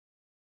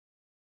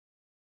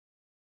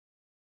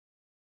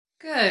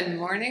Good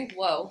morning.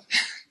 Whoa.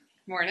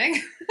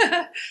 Morning.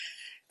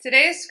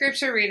 Today's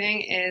scripture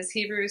reading is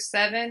Hebrews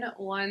 7,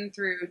 1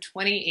 through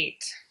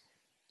 28.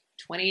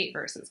 28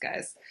 verses,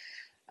 guys.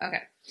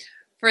 Okay.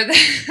 For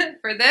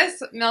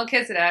this,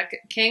 Melchizedek,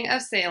 king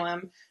of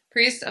Salem,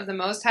 priest of the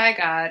Most High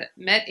God,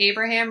 met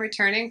Abraham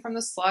returning from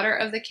the slaughter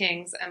of the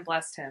kings and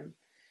blessed him.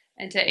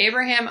 And to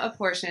Abraham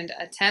apportioned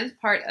a tenth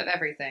part of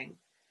everything.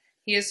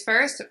 He is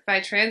first,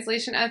 by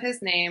translation of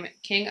his name,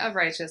 King of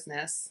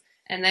Righteousness,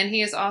 and then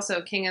he is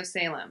also King of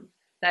Salem,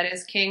 that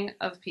is, King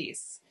of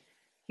Peace.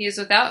 He is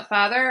without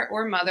father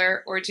or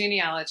mother or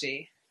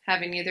genealogy,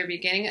 having neither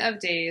beginning of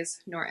days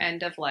nor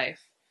end of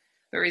life.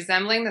 But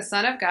resembling the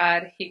Son of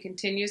God, he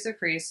continues a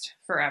priest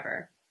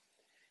forever.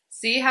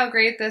 See how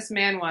great this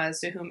man was,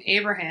 to whom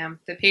Abraham,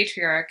 the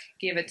patriarch,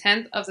 gave a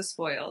tenth of the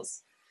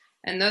spoils.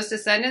 And those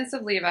descendants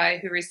of Levi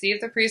who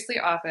received the priestly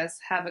office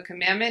have a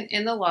commandment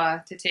in the law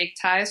to take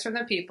tithes from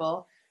the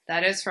people,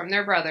 that is, from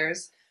their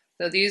brothers,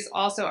 though these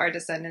also are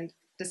descended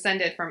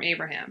from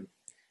Abraham.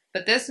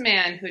 But this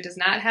man, who does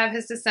not have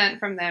his descent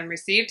from them,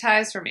 received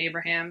tithes from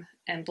Abraham,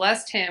 and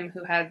blessed him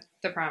who had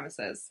the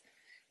promises.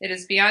 It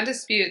is beyond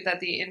dispute that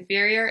the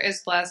inferior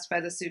is blessed by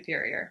the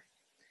superior.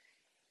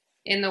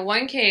 In the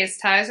one case,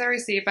 tithes are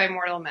received by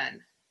mortal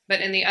men,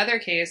 but in the other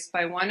case,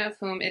 by one of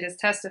whom it is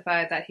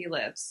testified that he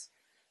lives.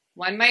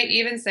 One might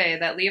even say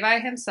that Levi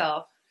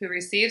himself, who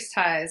receives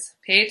tithes,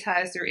 paid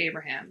tithes through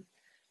Abraham,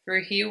 for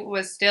he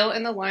was still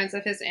in the loins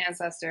of his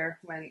ancestor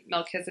when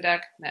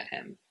Melchizedek met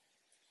him.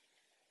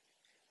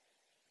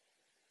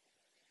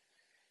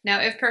 Now,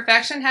 if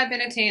perfection had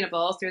been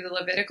attainable through the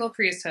Levitical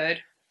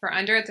priesthood, for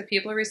under it the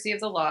people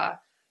received the law,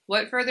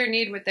 what further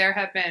need would there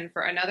have been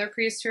for another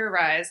priest to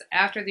arise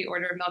after the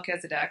order of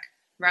Melchizedek,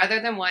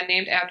 rather than one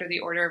named after the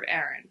order of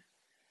Aaron?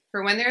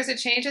 For when there is a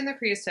change in the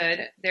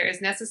priesthood, there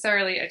is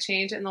necessarily a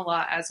change in the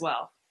law as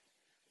well.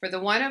 For the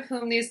one of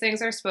whom these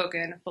things are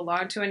spoken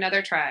belonged to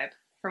another tribe,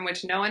 from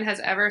which no one has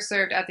ever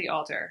served at the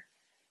altar.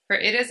 For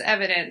it is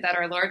evident that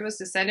our Lord was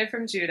descended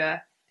from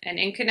Judah, and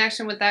in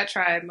connection with that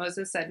tribe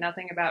Moses said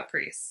nothing about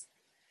priests.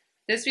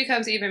 This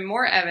becomes even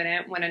more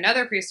evident when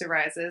another priest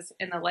arises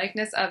in the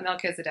likeness of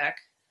Melchizedek,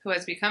 who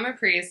has become a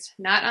priest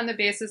not on the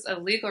basis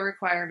of legal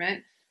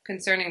requirement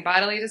concerning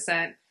bodily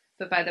descent,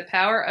 but by the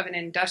power of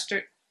an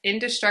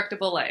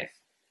indestructible life.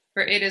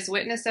 For it is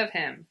witnessed of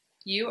him,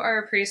 "You are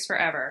a priest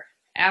forever,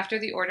 after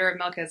the order of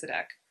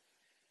Melchizedek."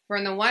 For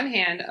on the one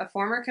hand, a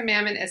former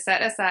commandment is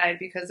set aside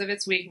because of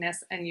its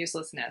weakness and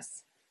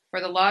uselessness,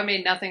 for the law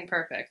made nothing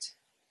perfect.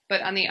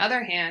 But on the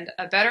other hand,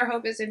 a better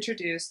hope is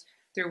introduced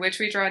through which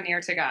we draw near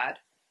to God.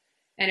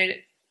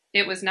 And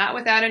it was not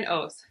without an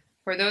oath,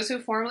 for those who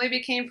formerly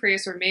became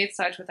priests were made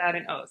such without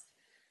an oath.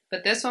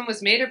 But this one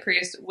was made a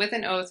priest with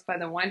an oath by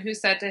the one who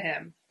said to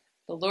him,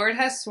 "The Lord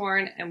has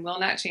sworn and will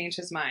not change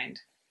his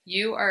mind.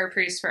 You are a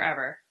priest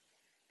forever."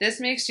 This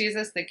makes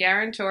Jesus the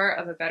guarantor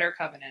of a better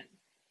covenant.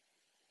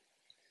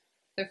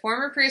 The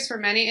former priests were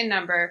many in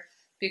number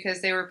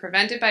because they were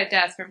prevented by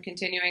death from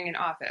continuing in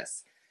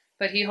office,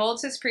 but he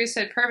holds his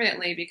priesthood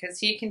permanently because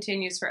he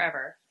continues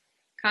forever.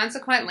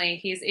 Consequently,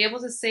 he is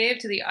able to save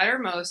to the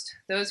uttermost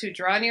those who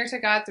draw near to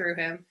God through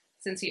him,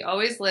 since he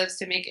always lives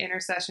to make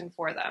intercession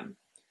for them.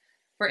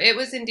 For it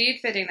was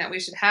indeed fitting that we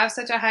should have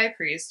such a high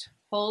priest,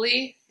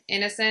 holy,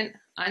 innocent,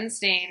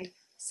 unstained,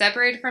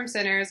 separated from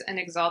sinners, and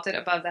exalted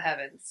above the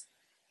heavens.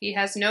 He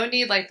has no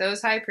need, like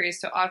those high priests,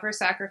 to offer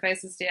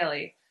sacrifices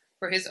daily,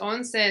 for his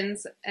own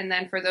sins and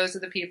then for those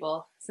of the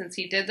people, since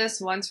he did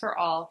this once for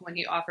all when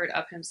he offered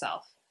up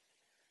himself.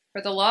 For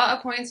the law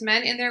appoints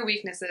men in their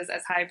weaknesses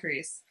as high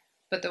priests,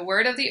 but the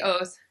word of the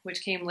oath,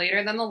 which came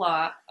later than the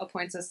law,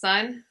 appoints a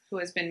son who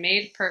has been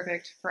made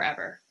perfect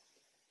forever.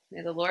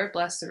 May the Lord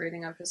bless the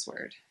reading of his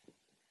word.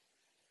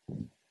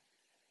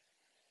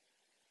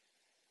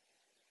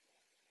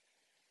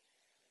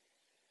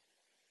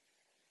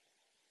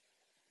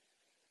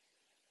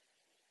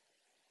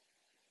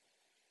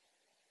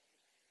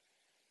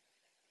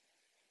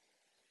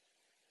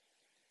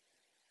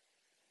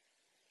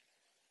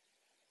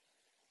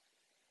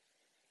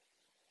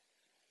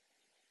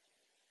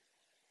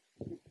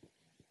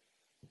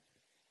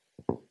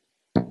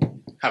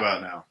 How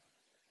about now?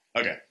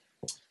 Okay.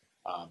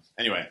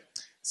 Anyway,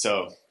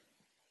 so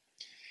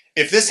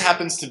if this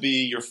happens to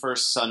be your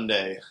first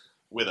Sunday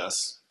with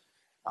us,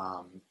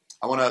 I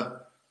want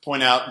to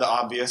point out the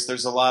obvious.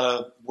 There's a lot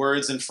of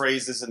words and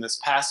phrases in this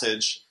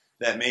passage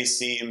that may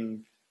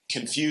seem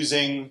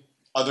confusing,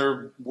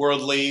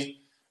 otherworldly.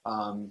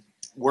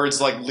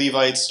 Words like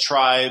Levites,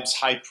 tribes,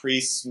 high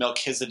priests,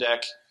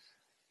 Melchizedek,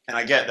 and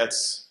I get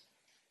that's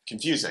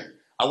confusing.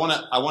 I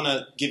want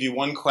to give you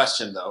one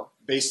question though,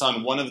 based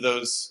on one of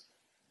those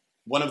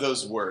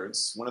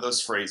words, one of those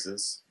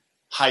phrases,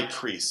 high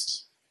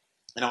priest.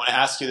 And I want to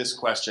ask you this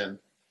question: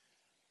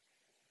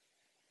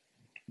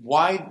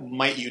 why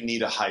might you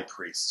need a high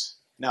priest?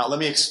 Now, let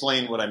me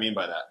explain what I mean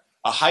by that.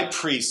 A high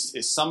priest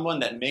is someone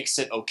that makes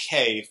it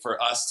okay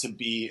for us to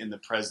be in the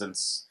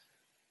presence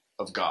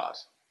of God.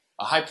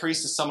 A high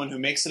priest is someone who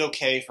makes it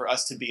okay for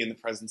us to be in the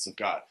presence of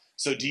God.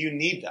 So do you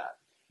need that?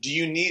 Do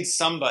you need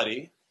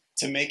somebody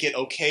to make it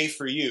okay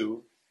for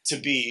you to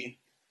be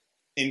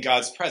in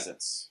God's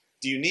presence?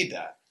 Do you need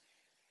that?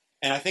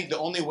 And I think the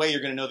only way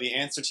you're going to know the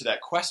answer to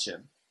that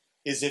question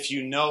is if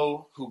you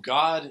know who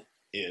God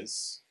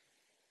is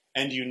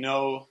and you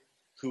know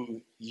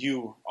who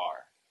you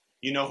are.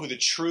 You know who the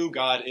true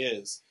God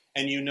is,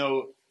 and you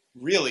know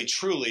really,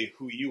 truly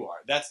who you are.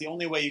 That's the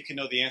only way you can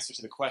know the answer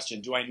to the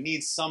question, do I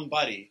need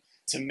somebody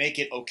to make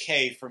it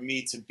okay for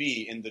me to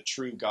be in the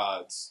true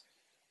God's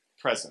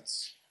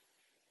presence?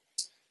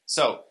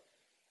 So,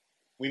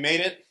 we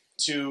made it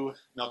to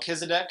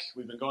Melchizedek.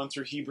 We've been going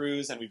through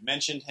Hebrews, and we've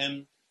mentioned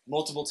him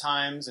multiple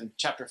times in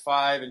chapter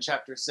 5 and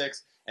chapter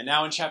 6. And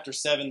now in chapter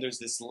 7, there's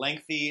this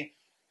lengthy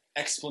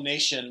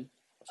explanation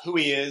of who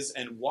he is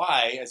and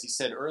why, as he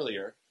said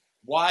earlier,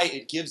 why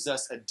it gives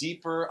us a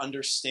deeper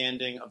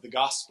understanding of the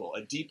gospel,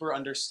 a deeper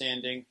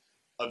understanding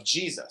of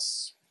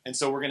Jesus. And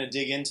so we're going to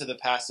dig into the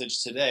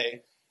passage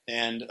today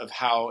and of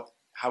how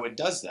it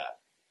does that.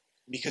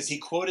 Because he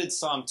quoted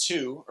Psalm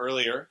 2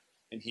 earlier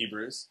in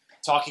Hebrews,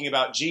 talking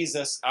about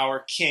Jesus, our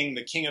King,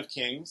 the King of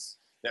Kings,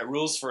 that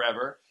rules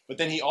forever. But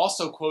then he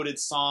also quoted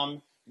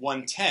Psalm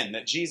 110,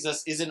 that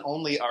Jesus isn't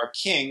only our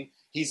King,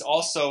 he's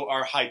also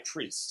our high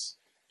priest.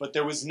 But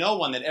there was no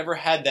one that ever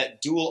had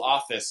that dual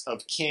office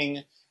of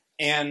king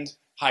and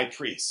high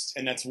priest.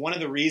 And that's one of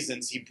the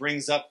reasons he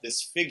brings up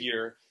this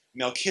figure,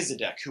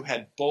 Melchizedek, who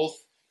had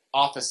both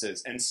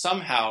offices. And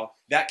somehow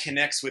that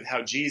connects with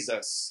how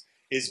Jesus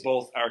is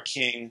both our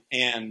king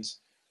and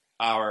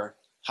our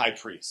high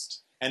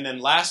priest. And then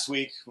last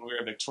week, when we were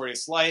at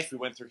Victorious Life, we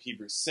went through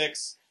Hebrews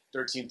 6,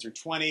 13 through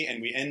 20,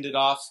 and we ended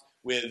off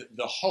with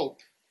the hope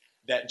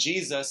that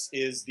Jesus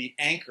is the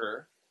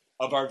anchor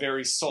of our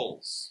very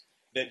souls,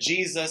 that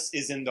Jesus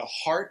is in the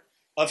heart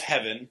of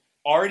heaven,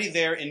 already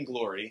there in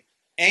glory,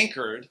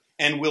 anchored,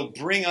 and will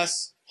bring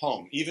us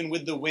home, even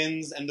with the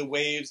winds and the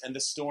waves and the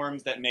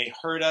storms that may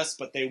hurt us,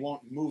 but they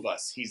won't move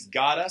us. He's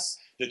got us.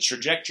 The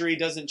trajectory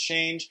doesn't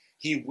change.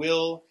 He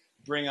will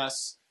bring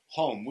us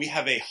home. We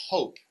have a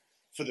hope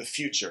for the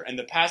future, and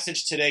the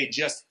passage today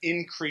just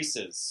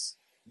increases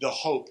the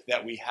hope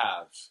that we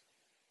have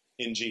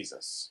in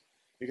Jesus.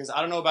 Because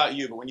I don't know about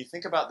you, but when you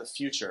think about the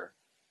future,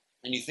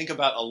 and you think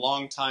about a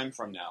long time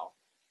from now,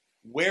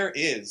 where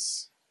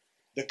is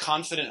the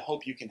confident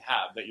hope you can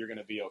have that you're going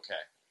to be okay?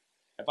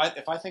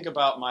 If I think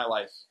about my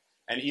life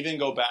and even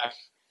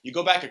you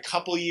go back a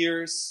couple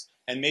years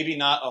and maybe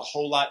not a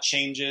whole lot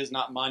changes,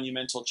 not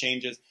monumental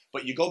changes,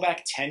 but you go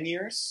back 10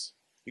 years,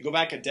 you go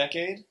back a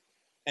decade,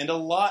 and a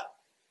lot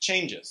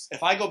changes.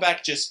 If I go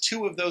back just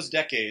 2 of those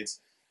decades,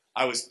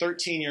 I was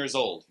 13 years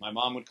old. My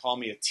mom would call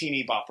me a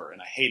teeny bopper,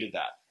 and I hated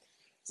that.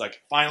 It's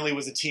like, finally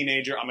was a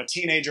teenager. I'm a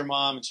teenager,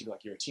 Mom. And she'd be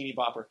like, you're a teeny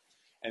bopper.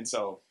 And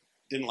so,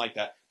 didn't like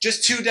that.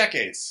 Just 2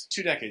 decades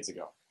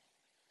ago.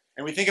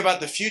 And we think about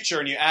the future,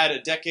 and you add a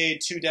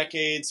decade, 2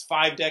 decades,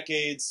 5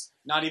 decades,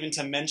 not even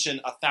to mention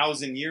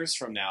 1,000 years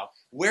from now.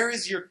 Where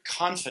is your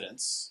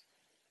confidence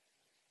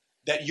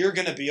that you're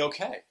going to be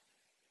okay?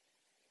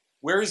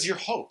 Where is your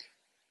hope?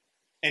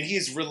 And he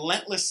is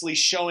relentlessly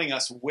showing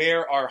us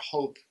where our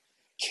hope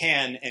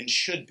can and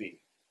should be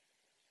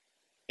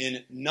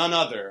in none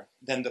other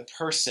than the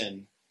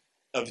person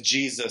of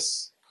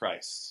Jesus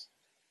Christ.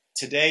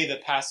 Today, the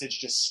passage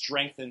just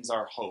strengthens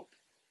our hope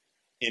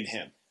in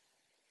him.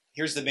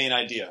 Here's the main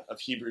idea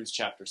of Hebrews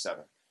chapter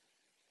 7.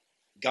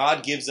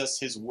 God gives us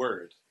his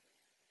word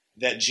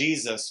that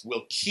Jesus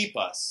will keep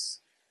us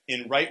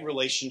in right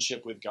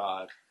relationship with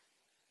God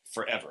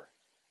forever.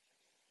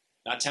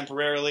 Not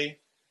temporarily,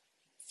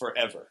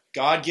 forever.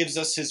 God gives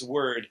us his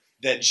word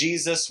that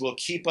Jesus will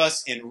keep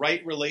us in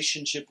right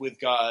relationship with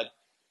God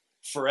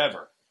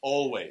forever,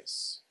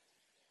 always.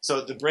 So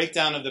the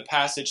breakdown of the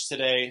passage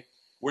today,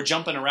 we're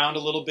jumping around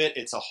a little bit.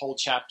 It's a whole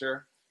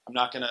chapter. I'm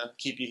not going to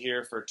keep you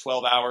here for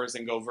 12 hours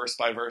and go verse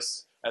by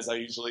verse, as I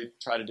usually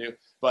try to do.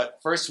 But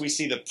first we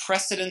see the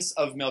precedence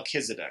of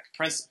Melchizedek.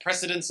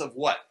 Precedence of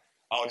what?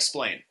 I'll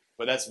explain.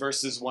 But that's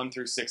verses 1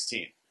 through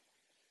 16.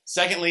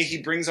 Secondly,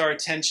 he brings our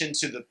attention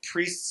to the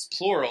priests,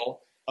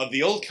 plural, of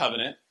the Old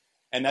Covenant,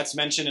 and that's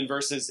mentioned in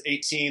verses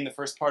 18, the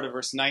first part of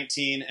verse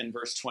 19, and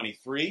verse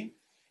 23.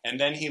 And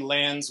then he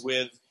lands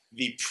with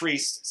the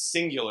priest,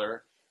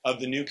 singular, of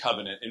the New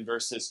Covenant in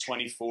verses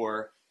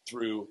 24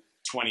 through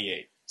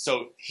 28.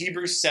 So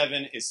Hebrews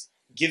 7 is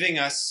giving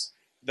us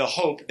the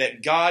hope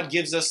that God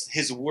gives us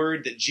his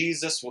word that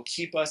Jesus will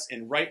keep us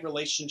in right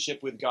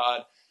relationship with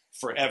God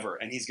forever.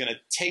 And he's going to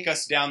take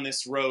us down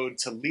this road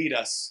to lead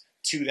us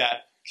to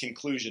that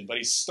conclusion. But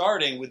he's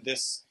starting with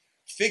this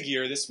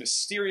figure, this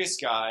mysterious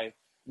guy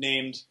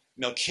named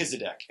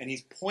Melchizedek. And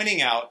he's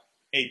pointing out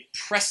a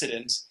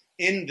precedent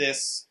in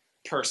this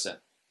person.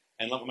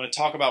 And I'm going to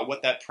talk about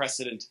what that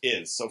precedent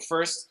is. So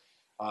first,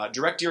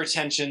 direct your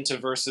attention to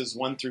verses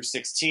 1 through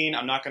 16.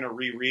 I'm not going to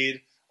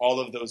reread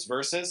all of those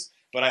verses,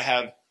 but I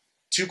have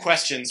 2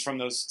 questions from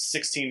those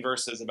 16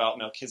 verses about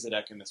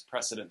Melchizedek and this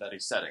precedent that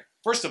he's setting.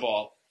 First of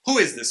all, who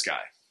is this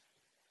guy?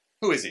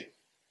 Who is he?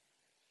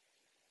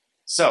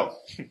 So,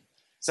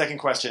 second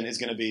question is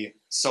going to be,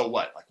 so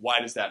what? Like, why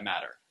does that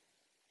matter?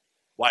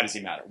 Why does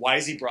he matter? Why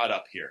is he brought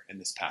up here in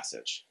this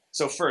passage?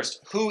 So first,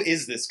 who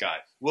is this guy?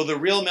 Will the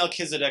real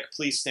Melchizedek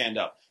please stand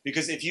up?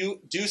 Because if you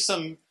do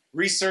some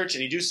research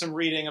and you do some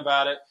reading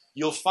about it,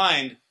 you'll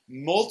find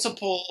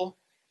multiple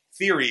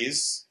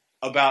theories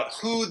about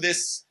who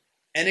this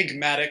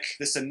enigma,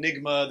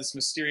 this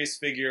mysterious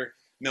figure,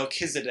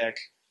 Melchizedek,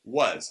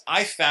 was.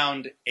 I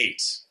found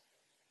eight,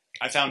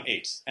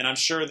 and I'm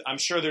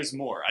sure there's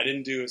more. I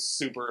didn't do a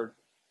super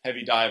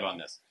heavy dive on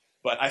this,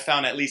 but I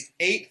found at least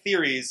 8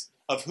 theories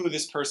of who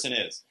this person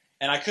is.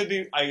 And I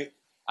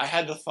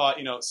had the thought,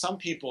 some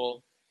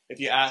people, if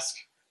you ask,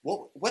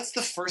 what's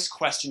the first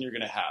question you're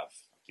going to have?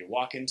 You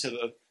walk into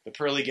the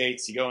pearly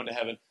gates, you go into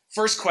heaven.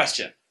 First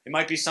question, it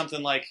might be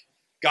something like,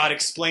 God,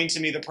 explain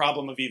to me the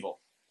problem of evil.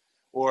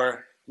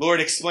 Or,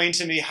 Lord, explain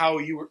to me how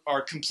you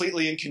are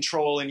completely in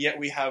control and yet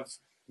we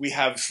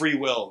have free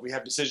will. We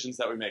have decisions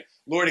that we make.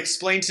 Lord,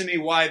 explain to me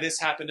why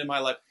this happened in my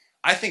life.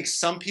 I think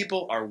some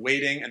people are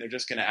waiting and they're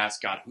just going to ask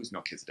God, who's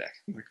Melchizedek?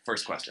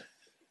 First question.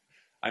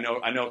 I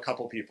know a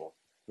couple people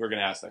who are going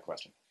to ask that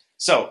question.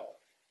 So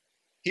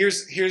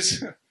here's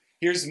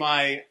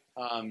my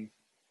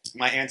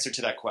my answer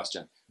to that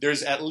question.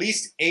 There's at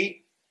least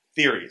 8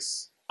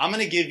 theories. I'm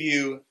going to give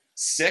you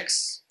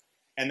 6,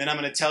 and then I'm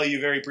going to tell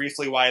you very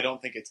briefly why I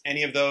don't think it's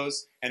any of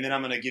those, and then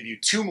I'm going to give you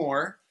 2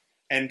 more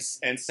and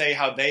say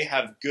how they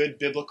have good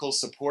biblical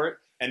support,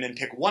 and then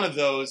pick one of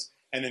those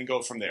and then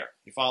go from there.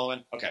 You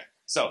following? Okay.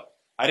 So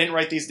I didn't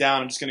write these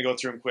down. I'm just going to go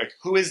through them quick.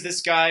 Who is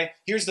this guy?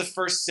 Here's the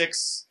first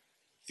 6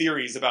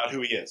 theories about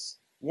who he is.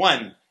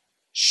 1,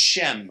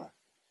 Shem,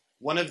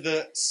 one of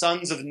the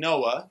sons of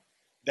Noah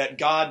that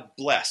God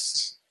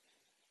blessed.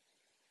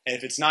 And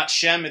if it's not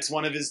Shem, it's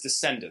one of his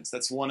descendants.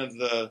 That's one of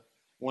the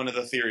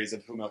theories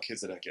of who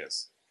Melchizedek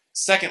is.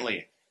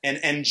 Secondly, an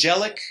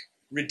angelic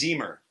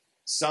redeemer,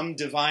 some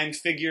divine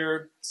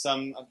figure,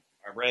 I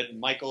read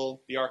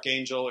Michael the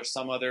archangel or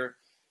some other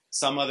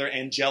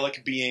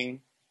angelic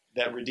being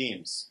that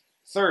redeems.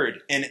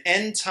 Third, an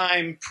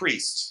end-time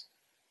priest.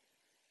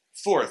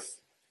 Fourth,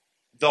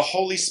 the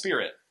Holy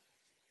Spirit.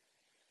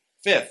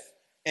 Fifth,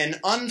 an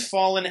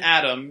unfallen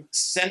Adam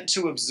sent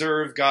to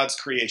observe God's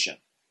creation.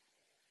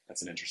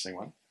 That's an interesting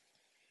one.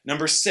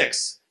 Number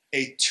 6,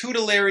 a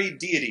tutelary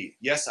deity.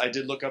 Yes, I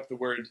did look up the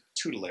word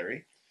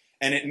tutelary,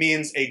 and it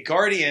means a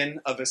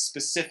guardian of a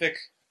specific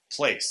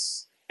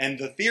place. And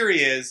the theory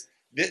is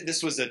that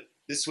this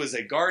was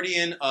a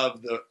guardian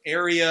of the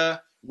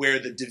area where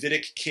the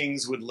Davidic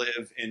kings would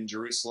live in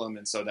Jerusalem,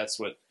 and so that's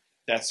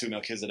who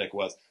Melchizedek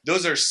was.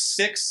 Those are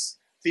 6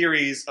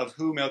 theories of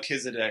who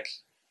Melchizedek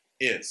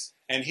is.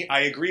 And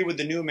I agree with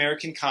the New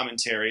American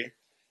Commentary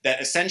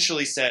that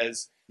essentially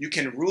says you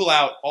can rule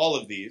out all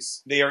of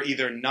these. They are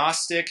either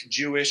Gnostic,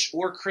 Jewish,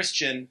 or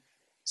Christian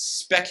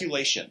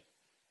speculation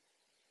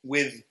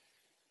with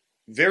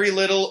very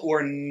little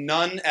or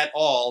none at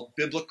all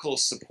biblical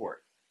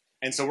support.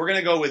 And so we're going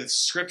to go with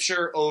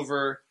scripture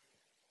over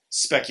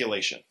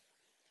speculation.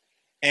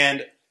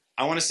 And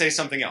I want to say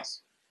something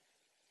else.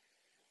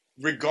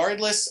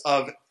 Regardless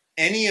of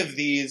any of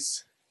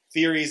these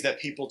theories that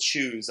people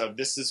choose of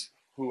this is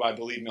who I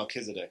believe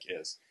Melchizedek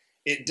is,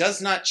 it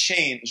does not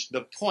change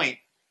the point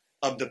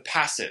of the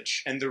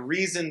passage and the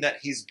reason that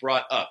he's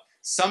brought up,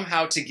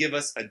 somehow to give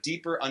us a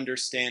deeper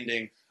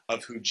understanding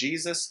of who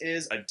Jesus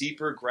is, a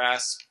deeper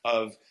grasp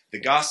of the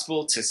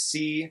gospel, to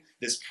see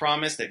this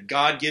promise that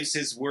God gives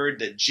his word,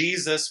 that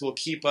Jesus will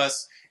keep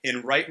us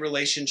in right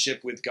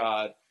relationship with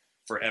God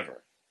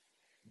forever.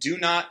 Do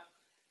not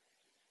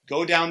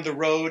go down the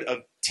road of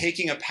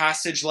taking a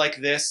passage like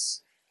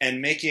this and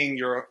making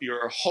your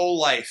whole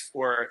life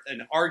or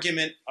an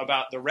argument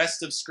about the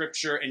rest of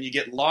Scripture, and you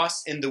get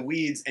lost in the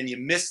weeds and you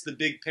miss the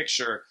big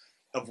picture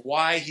of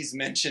why he's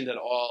mentioned at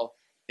all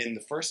in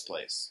the first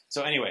place.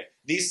 So anyway,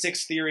 these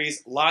 6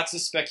 theories, lots of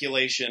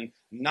speculation,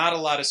 not a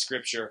lot of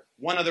Scripture.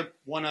 One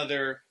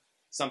other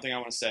something I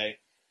want to say.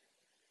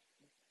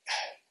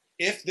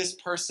 If this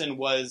person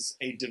was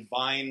a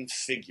divine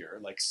figure,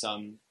 like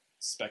some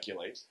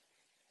speculate,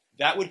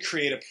 that would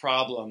create a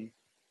problem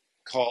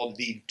called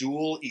the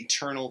dual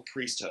eternal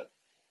priesthood,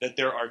 that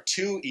there are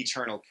 2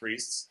 eternal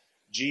priests,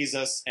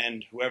 Jesus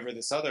and whoever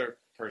this other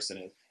person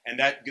is, and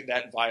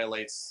that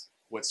violates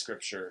what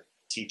Scripture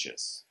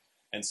teaches.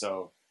 And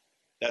so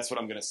that's what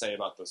I'm going to say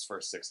about those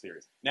first 6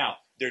 theories. Now,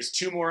 there's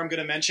 2 more I'm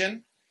going to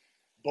mention.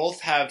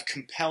 Both have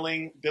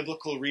compelling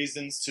biblical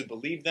reasons to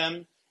believe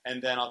them,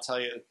 and then I'll tell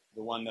you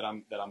the one that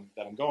I'm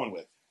going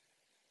with.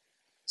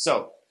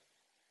 So,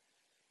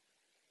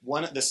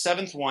 the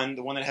 7th one,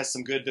 the one that has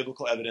some good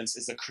biblical evidence,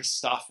 is a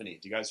Christophany.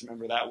 Do you guys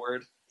remember that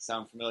word?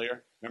 Sound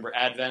familiar? Remember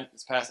Advent,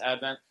 this past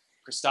Advent?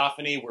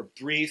 Christophany were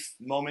brief,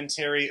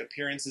 momentary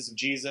appearances of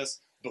Jesus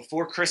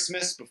before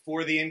Christmas,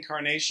 before the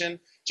incarnation.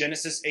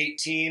 Genesis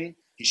 18,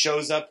 he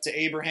shows up to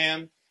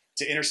Abraham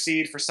to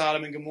intercede for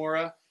Sodom and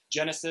Gomorrah.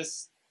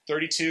 Genesis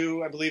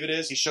 32, I believe it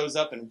is, he shows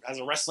up and has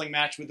a wrestling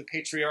match with the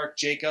patriarch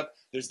Jacob.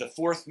 There's the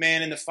 4th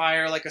man in the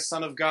fire like a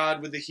son of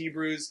God with the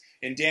Hebrews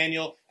in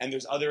Daniel, and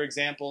there's other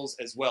examples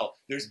as well.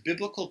 There's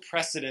biblical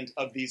precedent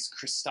of these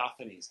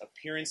Christophanies,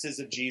 appearances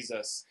of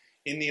Jesus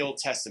in the Old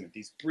Testament,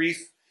 these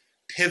brief,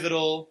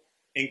 pivotal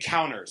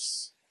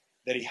encounters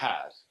that he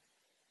had.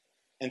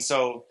 And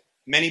so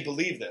many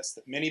believe this,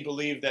 that many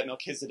believe that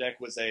Melchizedek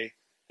was an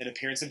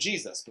appearance of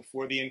Jesus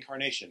before the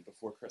incarnation,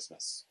 before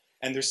Christmas.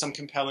 And there's some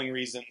compelling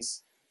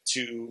reasons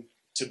to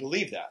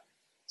believe that.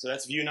 So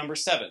that's view number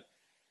 7.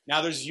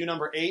 Now there's view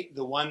number 8,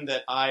 the one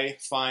that I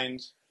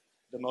find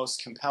the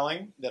most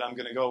compelling, that I'm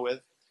going to go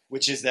with,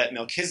 which is that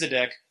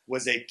Melchizedek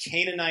was a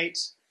Canaanite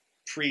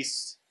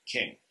priest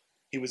king.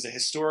 He was a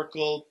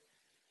historical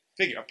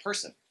figure, a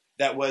person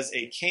that was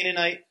a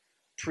Canaanite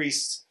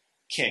priest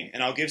king.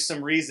 And I'll give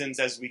some reasons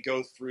as we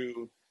go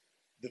through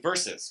the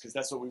verses, because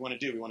that's what we want to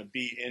do. We want to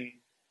be in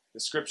the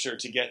scripture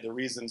to get the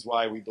reasons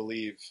why we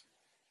believe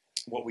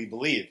what we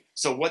believe.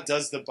 So what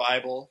does the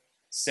Bible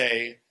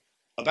say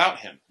about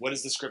him? What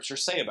does the scripture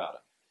say about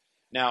him?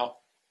 Now,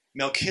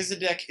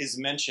 Melchizedek is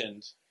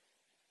mentioned,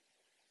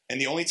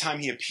 and the only time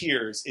he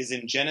appears is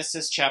in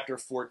Genesis chapter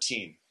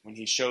 14, when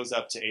he shows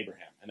up to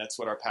Abraham. And that's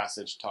what our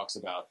passage talks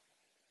about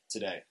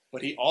today.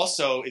 But he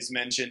also is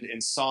mentioned in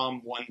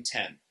Psalm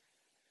 110.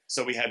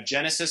 So we have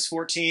Genesis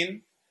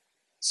 14,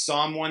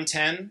 Psalm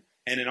 110,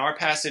 and in our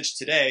passage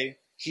today,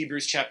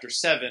 Hebrews chapter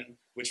 7,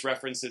 which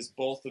references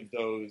both of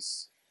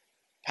those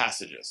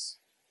passages.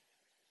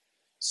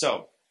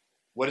 So,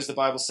 what does the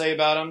Bible say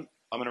about him?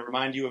 I'm going to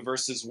remind you of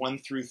verses 1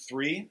 through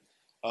 3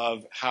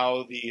 of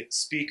how the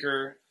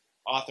speaker,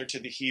 author to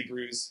the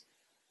Hebrews,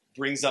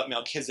 brings up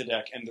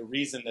Melchizedek and the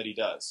reason that he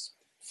does.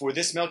 For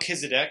this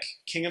Melchizedek,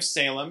 king of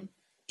Salem,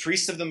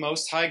 priest of the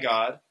Most High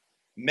God,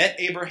 met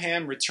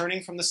Abraham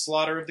returning from the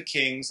slaughter of the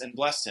kings and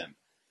blessed him.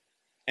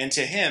 And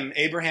to him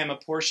Abraham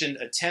apportioned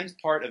a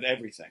 10th part of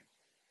everything.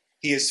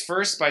 He is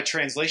first, by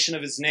translation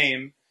of his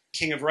name,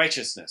 king of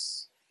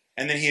righteousness.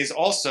 And then he is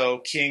also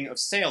king of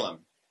Salem,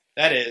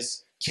 that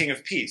is, king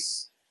of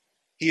peace.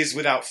 He is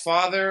without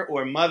father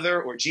or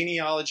mother or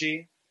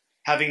genealogy,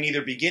 having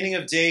neither beginning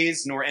of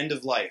days nor end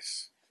of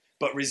life.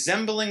 But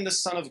resembling the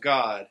Son of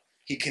God,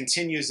 he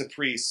continues a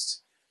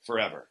priest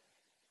forever.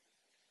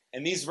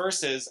 In these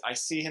verses, I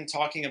see him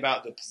talking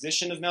about the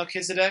position of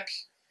Melchizedek,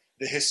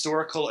 the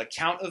historical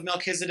account of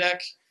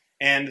Melchizedek,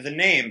 and the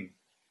name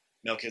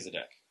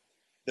Melchizedek.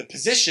 The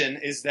position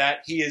is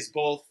that he is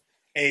both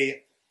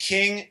a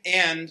king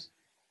and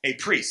a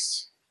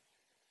priest.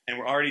 And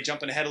we're already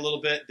jumping ahead a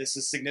little bit. This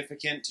is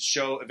significant to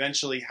show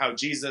eventually how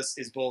Jesus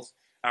is both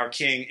our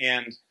king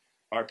and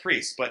our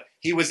priest. But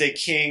he was a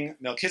king,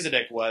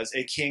 Melchizedek was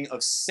a king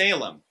of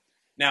Salem.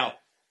 Now,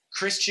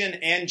 Christian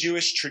and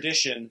Jewish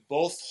tradition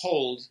both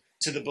hold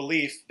to the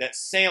belief that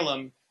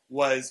Salem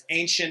was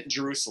ancient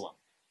Jerusalem,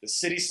 the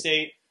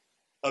city-state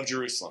of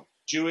Jerusalem.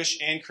 Jewish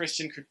and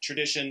Christian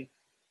tradition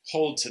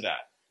hold to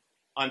that.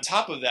 On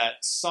top of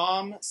that,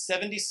 Psalm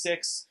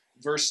 76,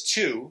 verse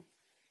 2,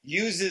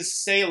 uses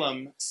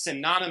Salem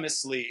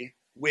synonymously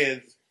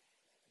with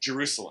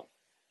Jerusalem.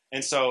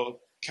 And so,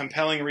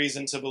 compelling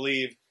reason to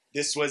believe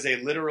this was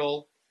a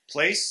literal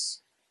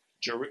place,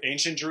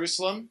 ancient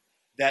Jerusalem,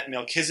 that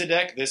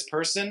Melchizedek, this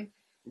person,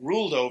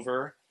 ruled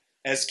over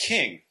as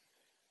king.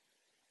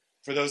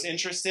 For those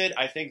interested,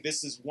 I think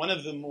this is one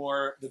of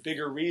the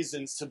bigger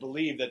reasons to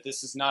believe that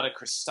this is not a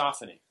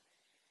Christophany.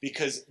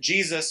 Because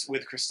Jesus,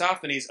 with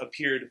Christophanies,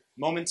 appeared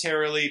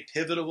momentarily,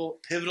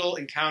 pivotal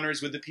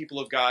encounters with the people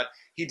of God.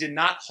 He did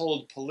not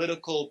hold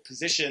political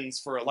positions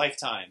for a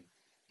lifetime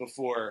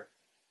before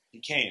he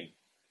came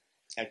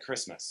at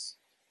Christmas.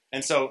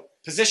 And so,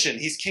 position,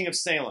 he's king of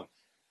Salem.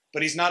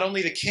 But he's not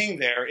only the king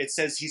there, it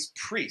says he's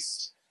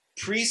priest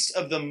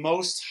of the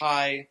Most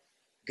High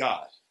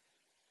God.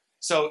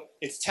 So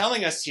it's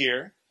telling us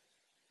here,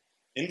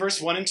 in verse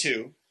 1 and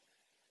 2,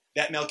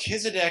 that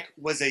Melchizedek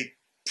was a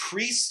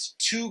priest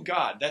to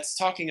God. That's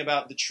talking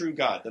about the true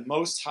God, the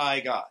Most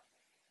High God.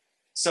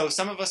 So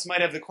some of us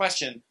might have the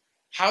question,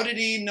 how did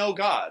he know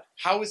God?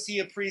 How was he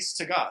a priest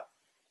to God?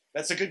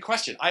 That's a good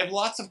question. I have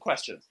lots of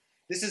questions.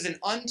 This is an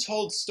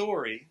untold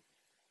story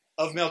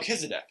of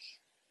Melchizedek.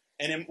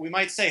 And we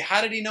might say,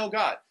 how did he know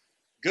God?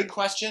 Good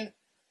question.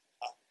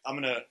 I'm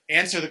going to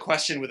answer the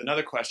question with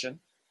another question.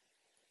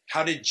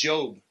 How did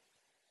Job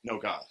know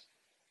God?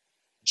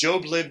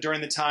 Job lived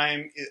during the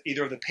time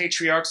either of the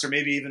patriarchs or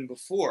maybe even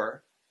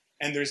before,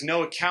 and there's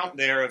no account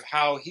there of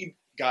how he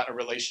got a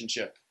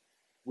relationship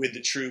with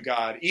the true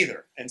God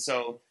either. And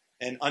so,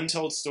 an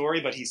untold story,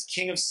 but he's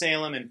king of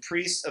Salem and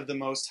priest of the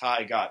Most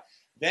High God.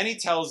 Then he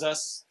tells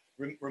us,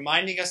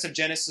 reminding us of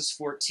Genesis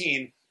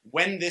 14,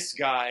 when this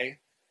guy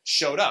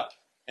showed up.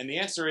 And the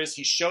answer is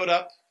he showed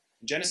up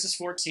in Genesis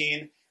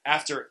 14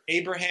 after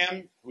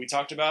Abraham, who we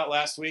talked about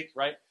last week,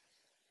 right?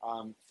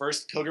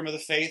 First pilgrim of the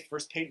faith,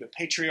 the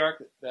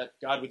patriarch that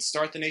God would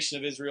start the nation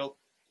of Israel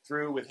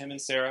through with him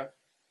and Sarah.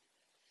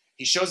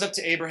 He shows up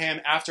to Abraham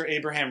after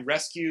Abraham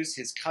rescues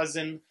his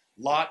cousin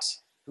Lot,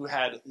 who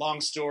had, long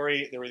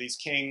story, there were these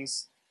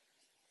kings,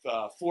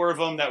 4 of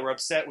them that were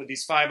upset with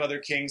these 5 other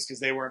kings because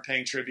they weren't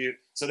paying tribute.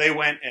 So they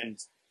went and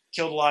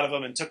killed a lot of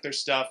them and took their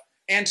stuff,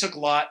 and took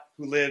Lot,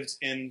 who lived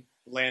in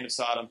the land of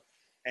Sodom.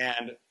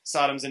 And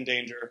Sodom's in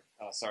danger.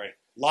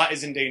 Lot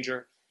is in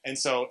danger. And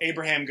so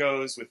Abraham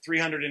goes with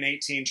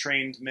 318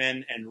 trained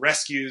men and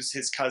rescues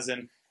his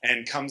cousin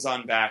and comes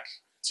on back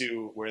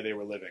to where they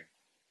were living.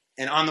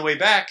 And on the way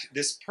back,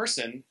 this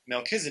person,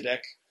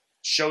 Melchizedek,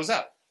 shows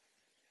up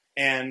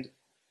and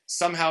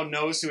somehow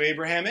knows who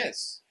Abraham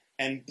is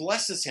and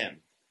blesses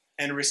him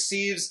and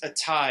receives a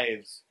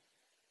tithe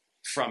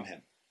from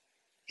him.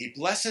 He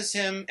blesses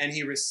him and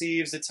he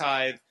receives a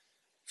tithe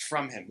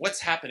from him.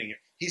 What's happening here?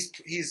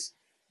 He's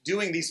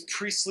doing these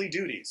priestly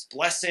duties,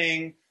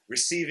 blessing,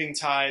 receiving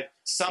tithe.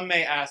 Some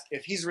may ask,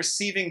 if he's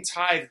receiving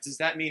tithe, does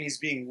that mean he's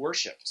being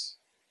worshipped?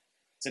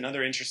 It's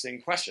another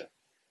interesting question.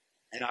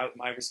 And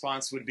my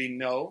response would be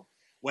no.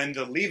 When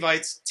the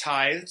Levites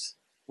tithed,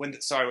 when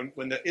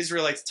the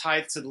Israelites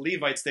tithed to the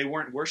Levites, they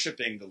weren't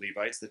worshiping the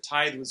Levites. The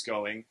tithe was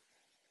going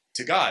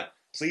to God.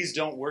 Please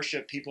don't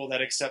worship people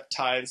that accept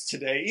tithes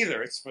today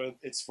either.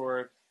 It's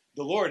for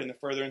the Lord and the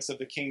furtherance of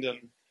the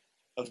kingdom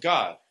of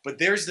God. But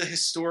there's the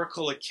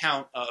historical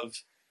account of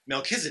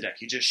Melchizedek.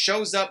 He just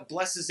shows up,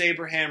 blesses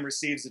Abraham,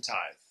 receives a tithe.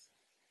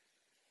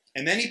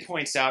 And then he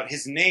points out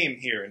his name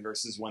here in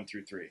verses 1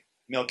 through 3,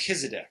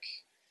 Melchizedek.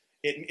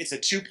 It's a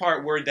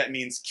two-part word that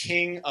means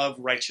king of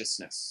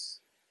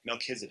righteousness,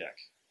 Melchizedek.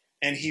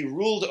 And he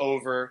ruled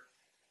over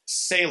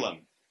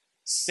Salem.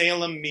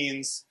 Salem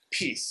means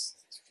peace,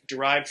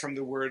 derived from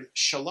the word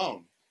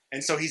shalom.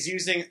 And so he's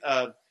using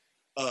a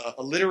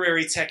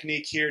literary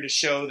technique here to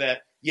show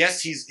that,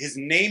 yes, his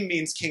name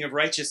means king of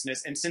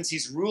righteousness, and since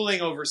he's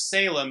ruling over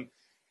Salem,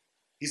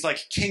 he's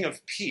like king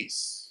of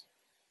peace.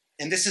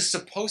 And this is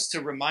supposed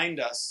to remind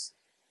us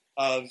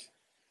of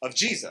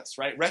Jesus,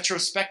 right?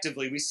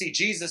 Retrospectively, we see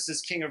Jesus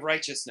is king of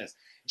righteousness.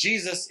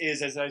 Jesus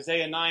is, as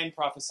Isaiah 9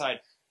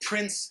 prophesied,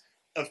 prince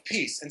of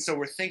peace. And so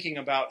we're thinking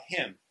about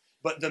him.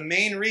 But the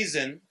main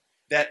reason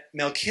that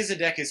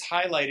Melchizedek is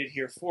highlighted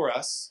here for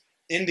us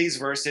in these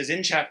verses,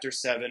 in chapter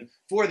 7,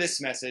 for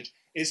this message,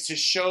 is to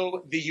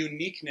show the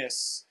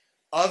uniqueness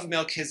of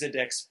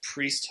Melchizedek's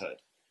priesthood.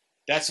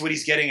 That's what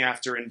he's getting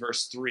after in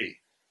verse 3.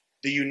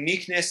 The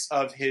uniqueness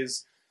of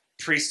his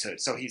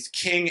priesthood. So he's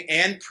king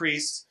and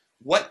priest.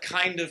 What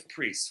kind of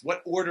priest?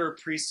 What order of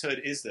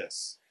priesthood is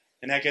this?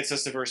 And that gets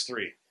us to verse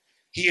 3.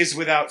 He is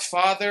without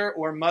father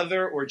or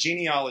mother or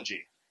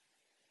genealogy,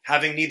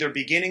 having neither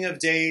beginning of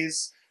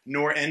days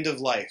nor end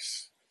of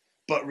life.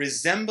 But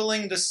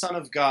resembling the Son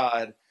of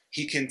God,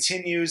 he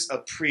continues a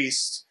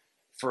priest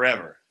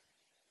forever.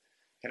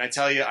 Can I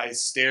tell you, I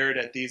stared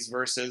at these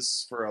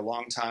verses for a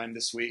long time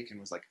this week and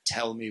was like,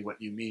 tell me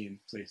what you mean,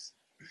 please.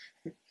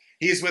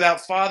 He is without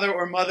father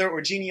or mother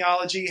or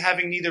genealogy,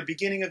 having neither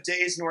beginning of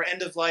days nor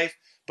end of life,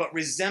 but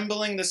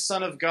resembling the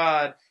Son of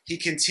God, he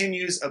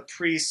continues a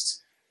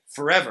priest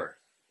forever.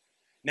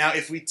 Now,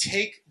 if we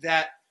take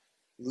that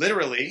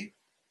literally,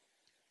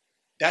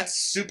 that's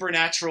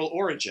supernatural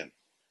origin.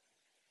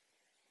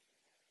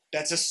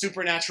 That's a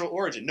supernatural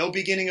origin. No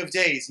beginning of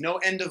days, no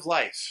end of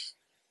life.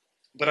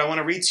 But I want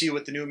to read to you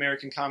what the New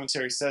American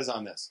Commentary says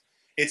on this.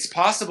 It's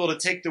possible to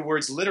take the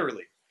words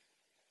literally,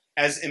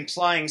 as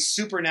implying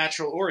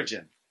supernatural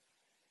origin.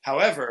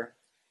 However,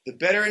 the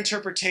better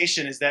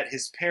interpretation is that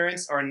his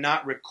parents are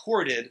not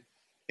recorded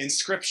in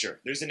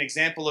Scripture. There's an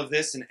example of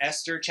this in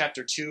Esther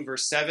chapter 2,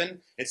 verse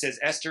 7. It says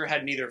Esther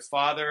had neither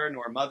father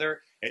nor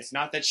mother. It's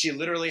not that she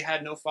literally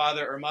had no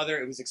father or mother.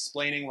 It was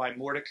explaining why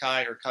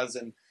Mordecai, her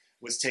cousin,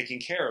 was taking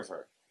care of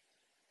her.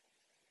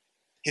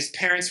 His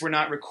parents were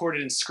not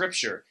recorded in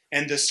Scripture,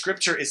 and the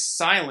Scripture is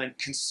silent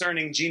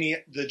concerning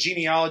the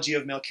genealogy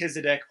of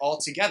Melchizedek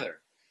altogether.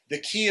 The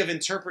key of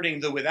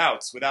interpreting the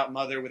withouts, without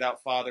mother,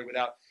 without father,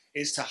 without,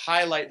 is to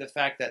highlight the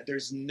fact that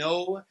there's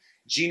no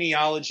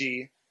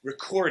genealogy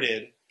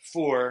recorded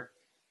for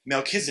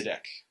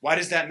Melchizedek. Why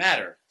does that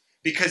matter?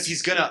 Because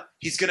he's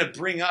gonna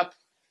bring up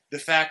the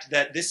fact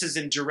that this is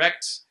in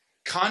direct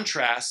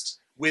contrast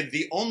with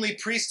the only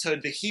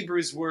priesthood the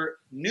Hebrews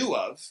knew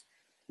of,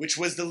 which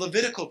was the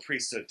Levitical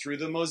priesthood through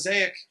the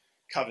Mosaic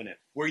covenant,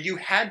 where you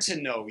had to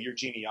know your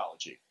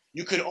genealogy.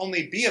 You could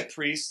only be a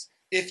priest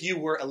if you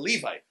were a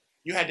Levite.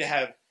 You had to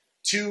have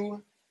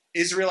two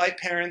Israelite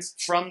parents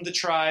from the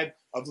tribe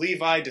of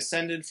Levi,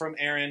 descended from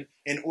Aaron,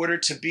 in order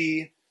to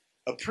be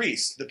a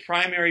priest. The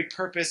primary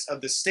purpose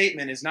of the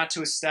statement is not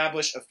to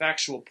establish a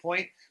factual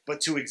point, but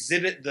to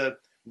exhibit the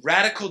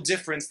radical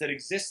difference that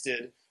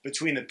existed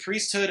between the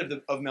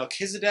priesthood of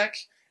Melchizedek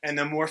and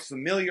the more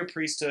familiar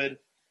priesthood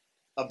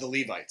of the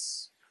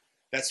Levites.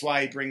 That's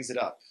why he brings it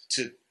up,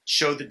 to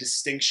show the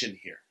distinction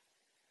here.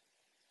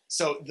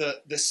 So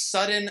the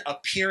sudden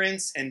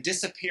appearance and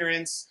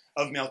disappearance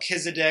of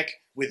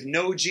Melchizedek with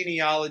no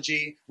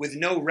genealogy, with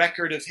no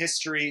record of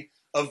history,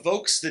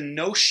 evokes the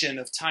notion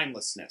of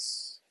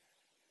timelessness,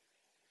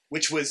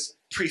 which was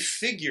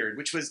prefigured,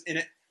 which was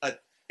in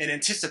an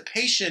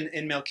anticipation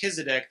in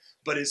Melchizedek,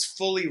 but is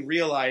fully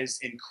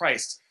realized in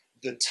Christ,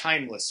 the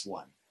timeless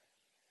one.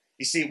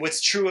 You see,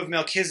 what's true of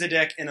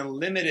Melchizedek in a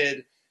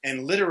limited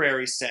and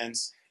literary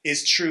sense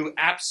is true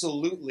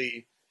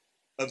absolutely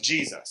of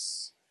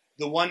Jesus,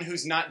 the one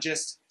who's not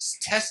just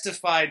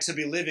testified to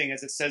be living,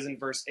 as it says in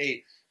verse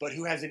 8, but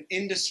who has an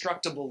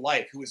indestructible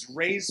life, who is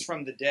raised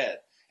from the dead.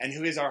 and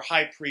who is our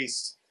high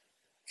priest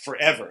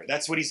forever.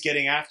 That's what he's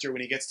getting after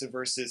when he gets to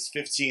verses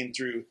 15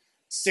 through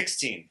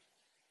 16.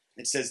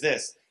 It says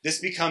this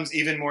becomes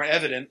even more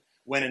evident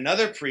when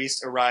another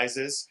priest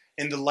arises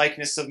in the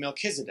likeness of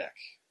Melchizedek,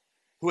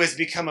 who has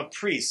become a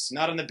priest,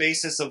 not on the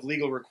basis of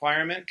legal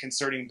requirement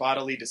concerning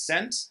bodily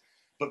descent,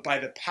 but by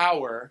the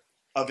power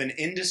of an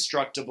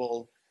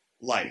indestructible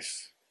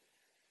life.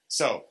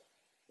 So,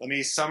 let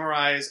me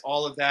summarize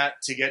all of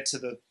that to get to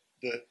the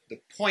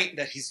point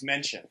that he's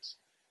mentioned.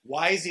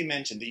 Why is he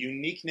mentioned? The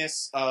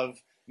uniqueness of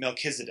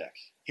Melchizedek.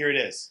 Here it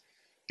is.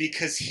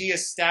 Because he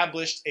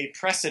established a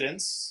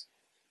precedence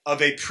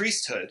of a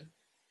priesthood,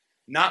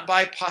 not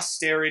by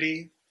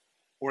posterity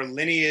or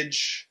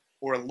lineage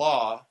or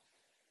law,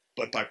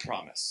 but by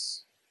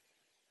promise.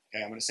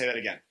 Okay, I'm going to say that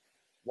again.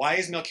 Why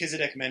is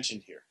Melchizedek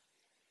mentioned here?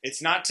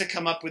 It's not to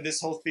come up with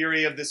this whole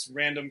theory of this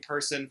random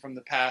person from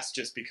the past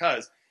just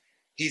because.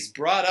 He's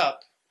brought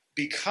up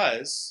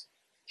because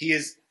he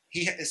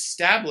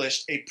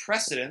established a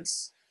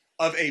precedence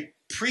of a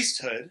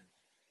priesthood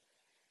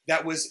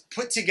that was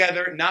put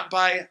together not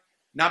by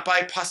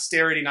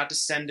posterity, not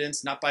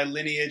descendants, not by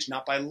lineage,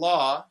 not by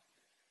law,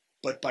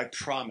 but by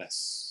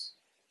promise.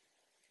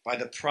 By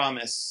the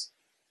promise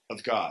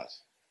of God.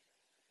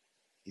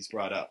 He's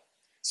brought up.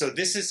 So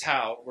this is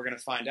how we're going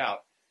to find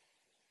out.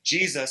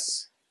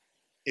 Jesus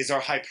is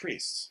our high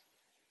priest.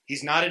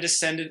 He's not a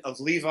descendant of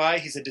Levi,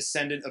 he's a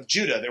descendant of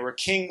Judah. There were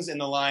kings in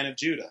the line of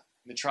Judah,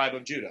 in the tribe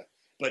of Judah,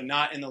 but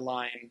not in the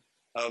line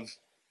of,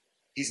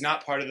 he's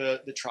not part of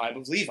the tribe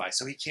of Levi,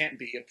 so he can't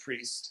be a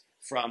priest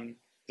from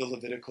the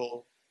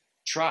Levitical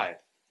tribe.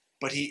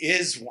 But he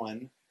is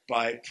one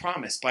by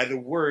promise, by the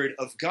word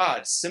of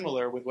God,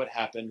 similar with what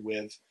happened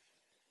with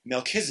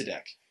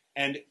Melchizedek.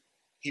 And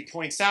he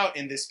points out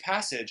in this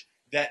passage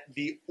that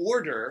the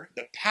order,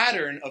 the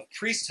pattern of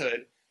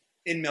priesthood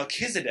in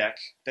Melchizedek,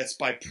 that's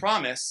by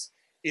promise,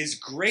 is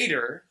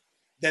greater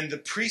than the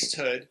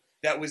priesthood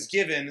that was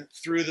given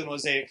through the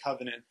Mosaic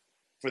covenant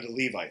for the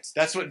Levites.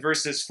 That's what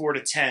verses 4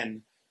 to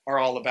 10 are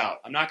all about.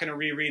 I'm not going to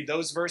reread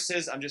those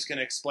verses. I'm just going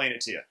to explain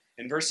it to you.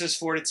 In verses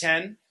 4 to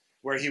 10,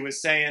 where he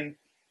was saying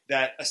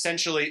that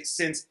essentially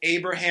since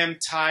Abraham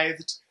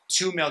tithed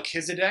to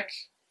Melchizedek,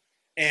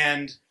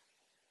 and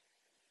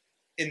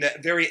in the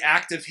very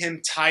act of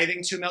him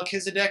tithing to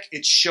Melchizedek,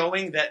 it's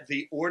showing that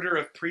the order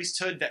of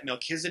priesthood that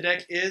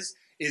Melchizedek is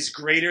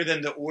greater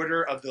than the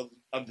order of the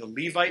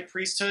Levite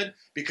priesthood,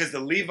 because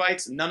the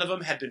Levites, none of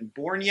them had been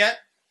born yet.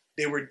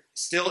 They were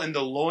still in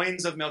the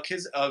loins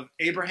of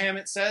Abraham,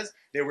 it says.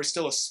 They were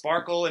still a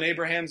sparkle in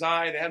Abraham's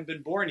eye. They haven't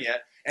been born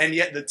yet. And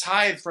yet the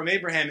tithe from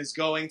Abraham is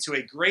going to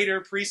a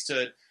greater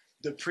priesthood,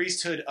 the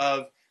priesthood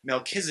of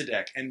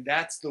Melchizedek. And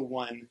that's the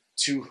one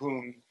to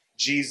whom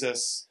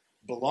Jesus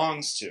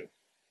belongs to.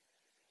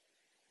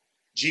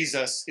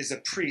 Jesus is a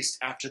priest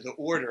after the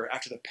order,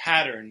 after the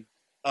pattern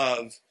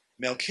of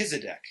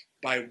Melchizedek,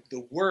 by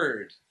the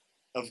word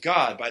of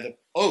God, by the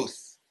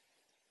oath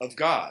of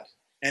God.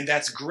 And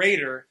that's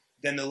greater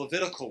than the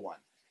Levitical one.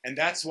 And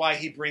that's why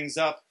he brings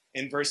up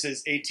in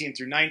verses 18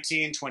 through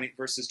 19,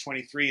 verses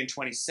 23 and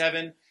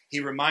 27, he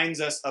reminds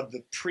us of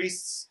the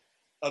priests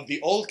of the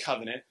Old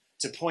Covenant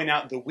to point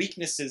out the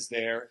weaknesses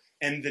there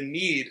and the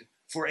need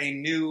for a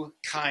new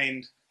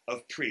kind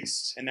of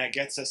priest. And that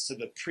gets us to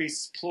the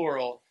priests,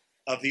 plural,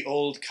 of the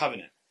Old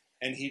Covenant.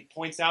 And he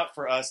points out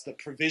for us the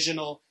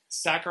provisional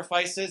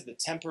sacrifices, the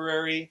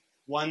temporary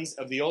ones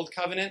of the Old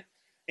Covenant,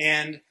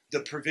 and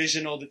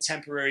the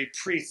temporary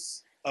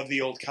priests of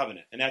the Old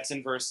Covenant. And that's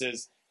in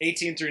verses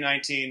 18 through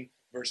 19,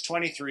 verse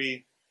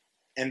 23,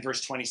 and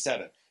verse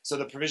 27. So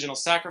the provisional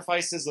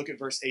sacrifices, look at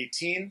verse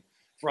 18.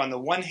 For on the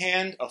one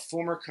hand, a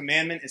former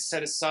commandment is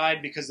set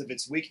aside because of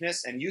its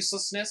weakness and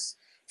uselessness,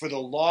 for the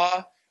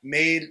law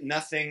made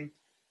nothing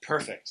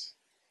perfect.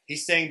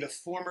 He's saying the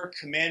former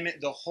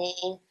commandment, the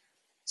whole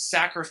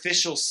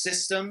sacrificial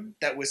system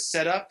that was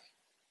set up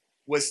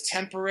was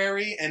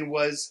temporary and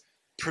was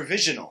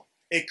provisional.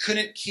 It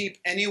couldn't keep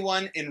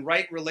anyone in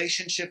right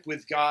relationship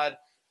with God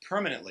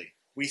permanently.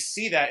 We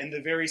see that in the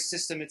very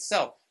system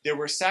itself. There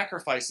were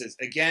sacrifices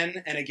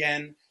again and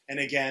again and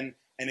again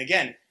and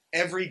again,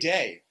 every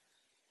day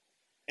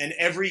and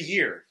every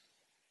year.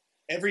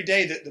 Every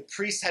day that the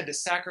priests had to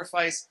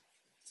sacrifice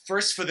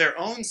first for their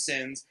own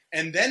sins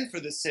and then for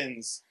the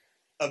sins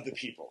of the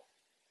people.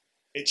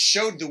 It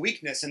showed the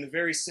weakness in the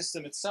very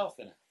system itself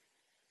in it.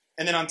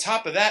 And then on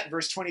top of that,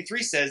 verse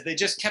 23 says they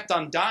just kept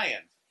on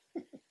dying.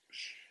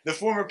 The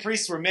former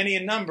priests were many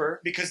in number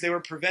because they were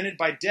prevented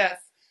by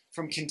death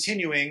from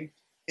continuing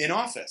in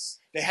office.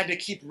 They had to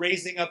keep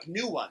raising up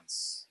new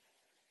ones.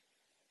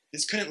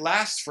 This couldn't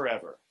last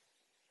forever.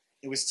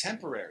 It was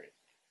temporary.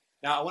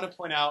 Now, I want to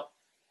point out,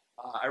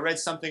 I read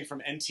something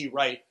from N.T.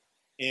 Wright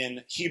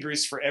in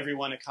Hebrews for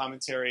Everyone, a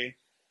commentary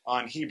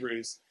on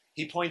Hebrews.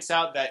 He points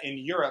out that in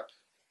Europe,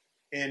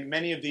 in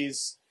many of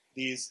these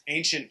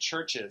ancient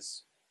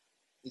churches,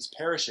 these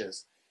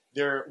parishes,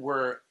 there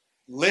were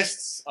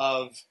lists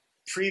of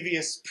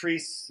previous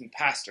priests and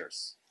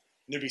pastors.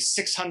 And there'd be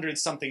 600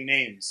 something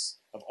names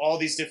of all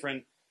these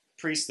different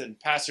priests and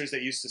pastors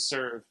that used to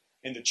serve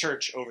in the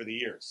church over the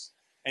years.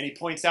 And he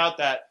points out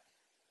that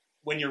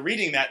when you're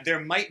reading that, there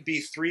might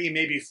be 3,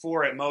 maybe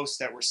 4 at most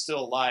that were still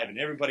alive, and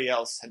everybody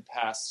else had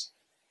passed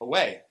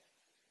away.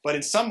 But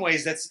in some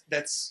ways,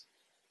 that's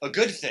a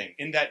good thing,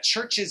 in that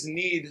churches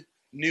need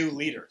new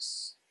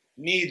leaders,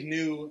 need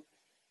new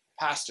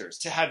pastors,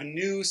 to have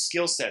new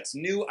skill sets,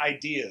 new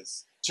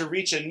ideas, to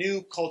reach a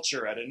new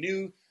culture at a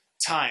new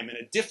time and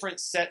a different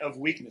set of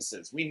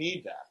weaknesses. We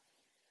need that.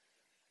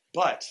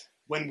 But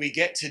when we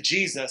get to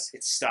Jesus,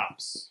 it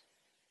stops.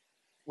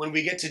 When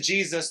we get to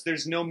Jesus,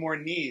 there's no more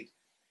need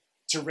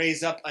to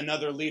raise up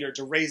another leader,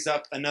 to raise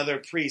up another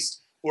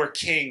priest or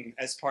king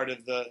as part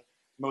of the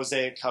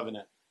Mosaic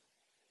covenant.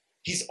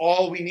 He's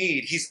all we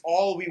need. He's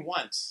all we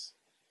want.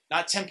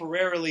 Not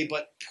temporarily,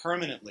 but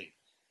permanently.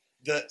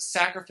 The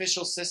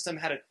sacrificial system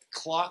had a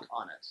clock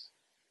on it.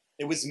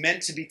 It was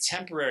meant to be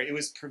temporary. It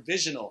was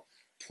provisional,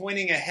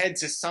 pointing ahead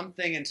to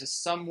something and to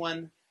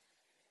someone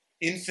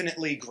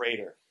infinitely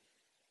greater.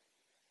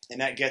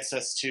 And that gets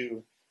us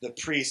to the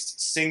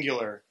priest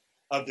singular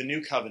of the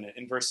new covenant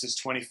in verses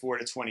 24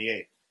 to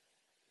 28.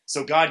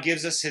 So God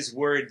gives us his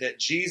word that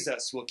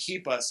Jesus will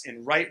keep us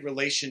in right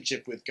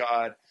relationship with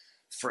God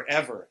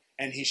forever.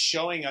 And he's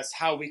showing us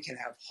how we can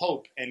have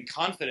hope and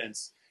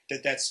confidence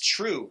that that's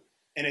true.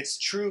 And it's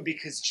true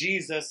because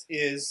Jesus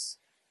is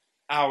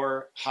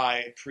our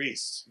high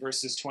priest.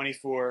 Verses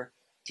 24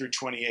 through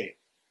 28.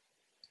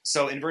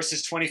 So in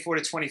verses 24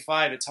 to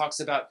 25, it talks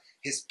about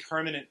his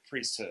permanent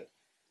priesthood.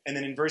 And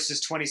then in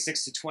verses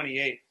 26 to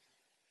 28,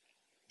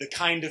 the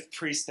kind of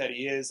priest that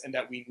he is and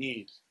that we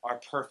need, our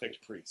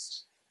perfect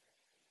priest.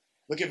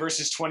 Look at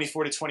verses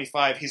 24 to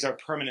 25. He's our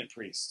permanent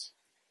priest.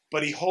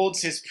 But he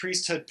holds his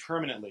priesthood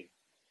permanently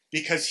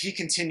because he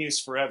continues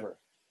forever.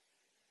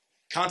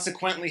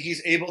 Consequently,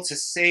 he's able to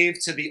save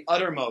to the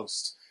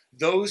uttermost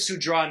those who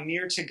draw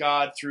near to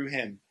God through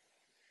him,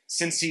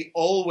 since he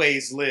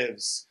always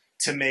lives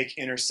to make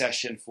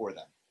intercession for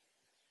them.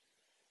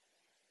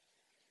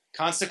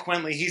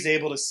 Consequently, he's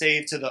able to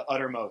save to the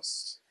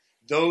uttermost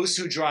those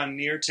who draw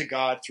near to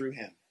God through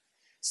him,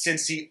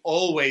 since he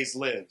always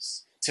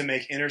lives to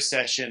make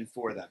intercession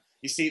for them.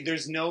 You see,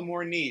 there's no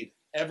more need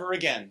ever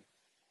again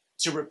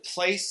to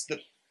replace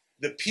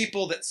the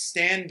people that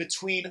stand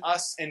between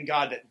us and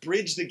God, that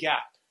bridge the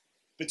gap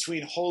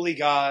between holy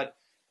God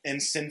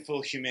and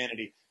sinful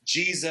humanity.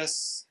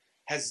 Jesus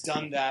has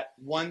done that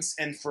once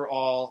and for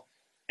all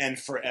and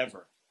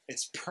forever.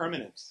 It's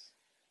permanent.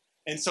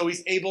 And so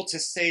he's able to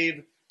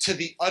save to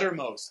the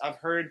uttermost. I've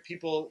heard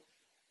people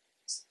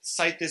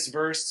cite this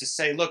verse to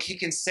say, look, he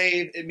can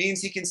save, it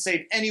means he can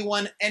save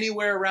anyone,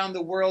 anywhere around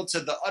the world,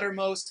 to the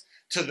uttermost,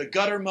 to the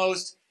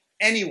guttermost,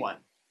 anyone.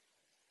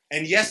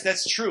 And yes,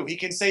 that's true. He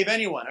can save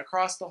anyone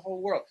across the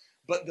whole world.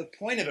 But the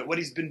point of it, what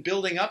he's been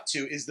building up to,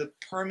 is the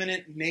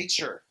permanent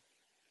nature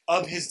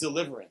of his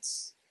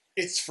deliverance.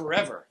 It's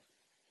forever.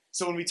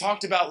 So when we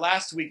talked about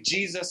last week,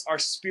 Jesus, our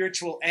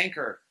spiritual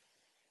anchor,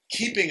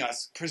 keeping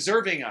us,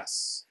 preserving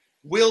us,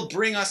 will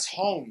bring us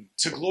home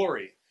to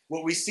glory.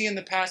 What we see in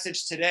the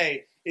passage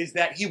today is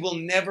that he will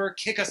never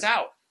kick us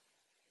out.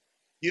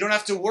 You don't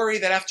have to worry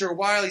that after a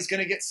while he's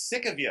going to get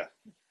sick of you.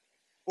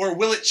 Or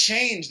will it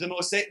change?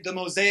 The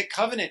Mosaic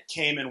covenant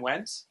came and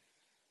went.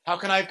 How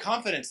can I have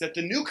confidence that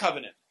the new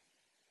covenant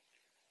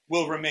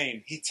will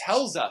remain? He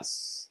tells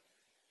us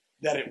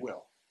that it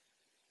will.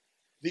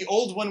 The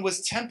old one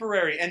was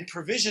temporary and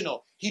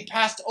provisional. He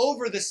passed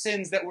over the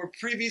sins that were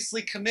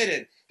previously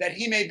committed, that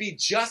he may be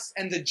just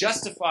and the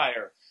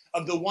justifier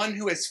of the one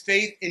who has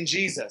faith in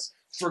Jesus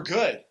for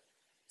good,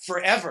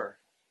 forever.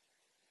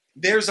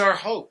 There's our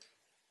hope.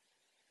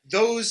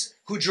 Those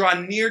who draw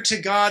near to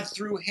God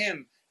through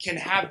him can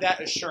have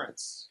that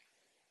assurance.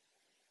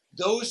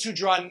 Those who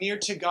draw near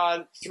to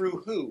God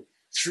through who?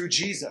 Through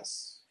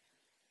Jesus.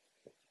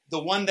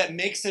 The one that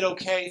makes it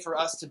okay for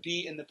us to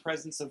be in the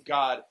presence of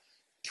God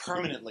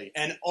permanently,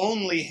 and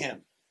only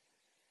him.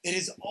 It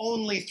is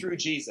only through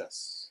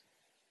Jesus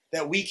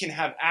that we can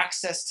have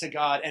access to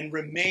God and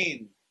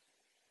remain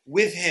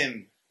with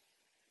him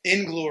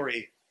in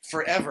glory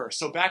forever.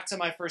 So back to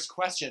my first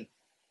question.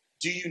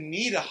 Do you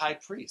need a high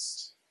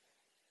priest?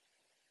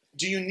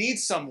 Do you need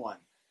someone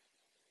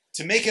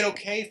to make it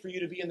okay for you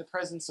to be in the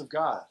presence of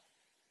God?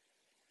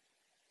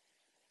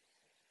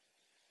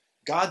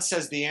 God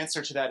says the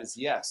answer to that is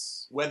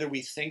yes. Whether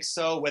we think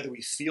so, whether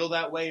we feel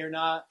that way or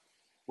not,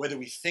 whether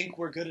we think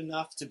we're good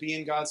enough to be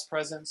in God's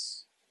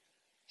presence,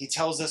 he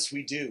tells us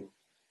we do.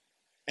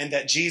 And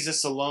that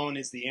Jesus alone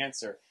is the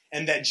answer.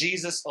 And that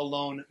Jesus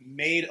alone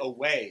made a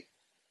way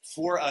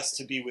for us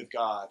to be with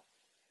God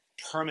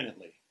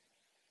permanently.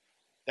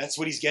 That's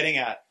what he's getting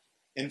at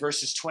in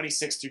verses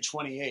 26 through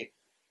 28.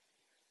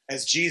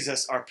 As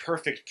Jesus, our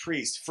perfect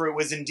priest, for it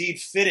was indeed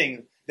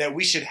fitting that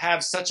we should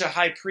have such a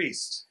high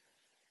priest.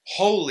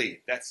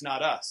 Holy, that's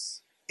not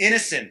us.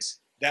 Innocent,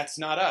 that's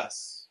not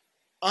us.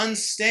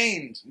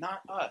 Unstained, not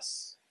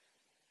us.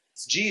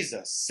 It's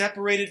Jesus,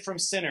 separated from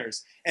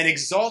sinners and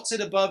exalted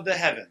above the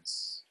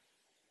heavens.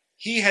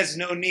 He has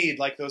no need,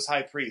 like those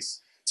high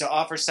priests, to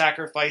offer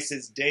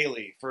sacrifices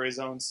daily for his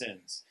own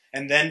sins,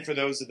 and then for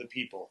those of the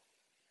people.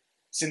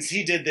 since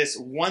he did this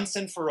once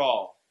and for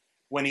all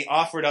when he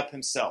offered up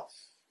himself.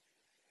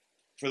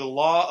 For the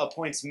law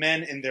appoints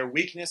men in their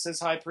weakness as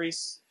high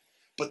priests,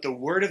 but the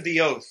word of the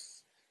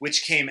oath,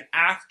 which came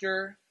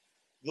after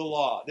the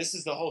law. This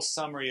is the whole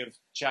summary of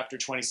chapter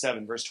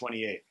 27, verse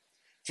 28.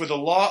 For the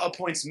law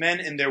appoints men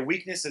in their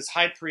weakness as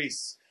high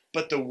priests,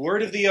 but the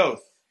word of the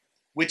oath,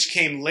 which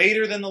came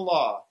later than the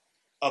law,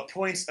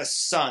 appoints a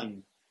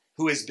son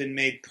who has been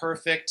made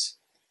perfect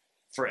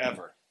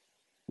forever.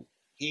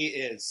 He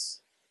is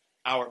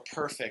our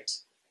perfect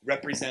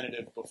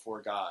representative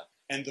before God,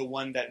 and the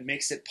one that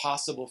makes it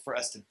possible for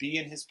us to be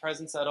in his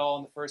presence at all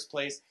in the first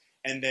place,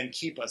 and then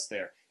keep us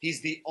there.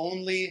 He's the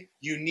only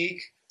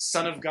unique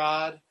Son of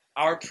God,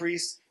 our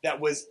priest,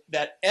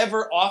 that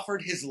ever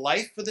offered his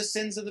life for the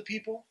sins of the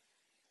people,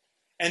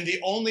 and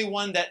the only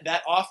one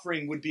that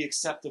offering would be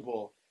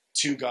acceptable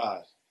to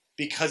God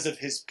because of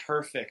his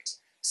perfect,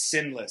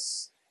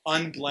 sinless,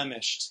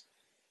 unblemished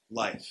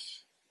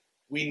life.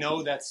 We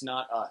know that's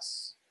not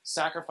us.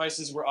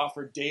 Sacrifices were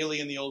offered daily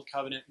in the Old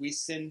Covenant. We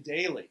sin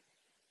daily.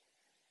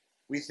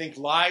 We think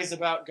lies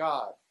about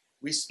God.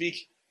 We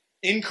speak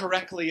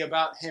incorrectly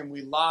about him.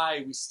 We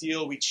lie, we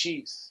steal, we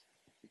cheat.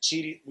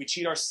 We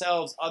cheat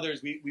ourselves,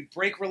 others. We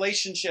break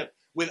relationship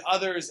with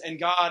others and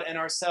God and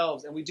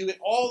ourselves, and we do it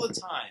all the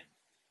time.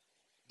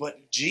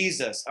 But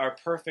Jesus, our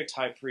perfect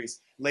high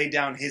priest, laid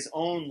down his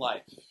own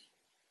life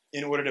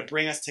in order to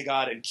bring us to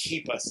God and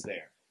keep us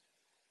there.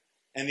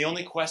 And the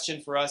only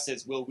question for us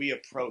is, will we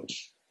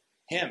approach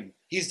him?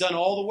 He's done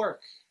all the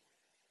work.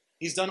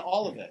 He's done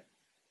all of it.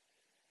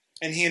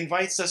 And he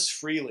invites us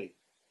freely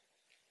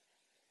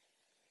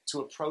to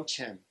approach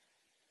him,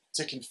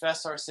 to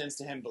confess our sins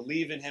to him,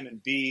 believe in him,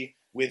 and be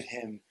with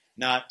him,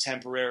 not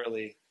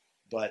temporarily,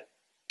 but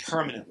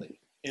permanently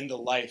in the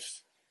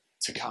life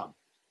to come.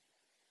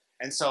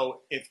 And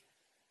so if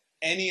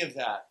any of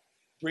that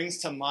brings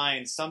to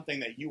mind something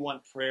that you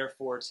want prayer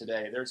for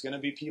today, there's going to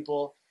be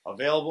people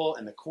available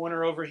in the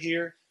corner over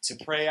here to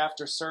pray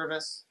after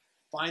service.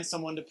 Find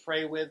someone to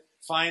pray with.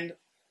 Find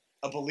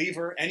a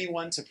believer,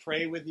 anyone to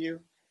pray with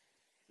you.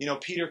 You know,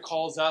 Peter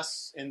calls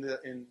us in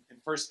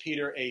 1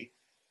 Peter a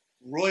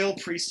royal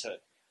priesthood.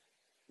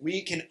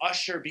 We can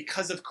usher,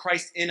 because of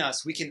Christ in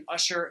us, we can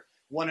usher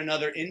one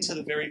another into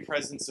the very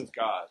presence of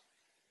God.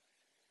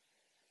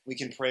 We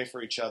can pray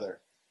for each other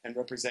and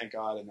represent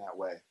God in that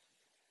way.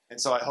 And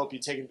so I hope you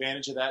take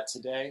advantage of that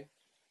today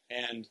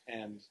and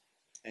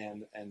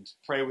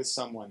pray with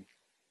someone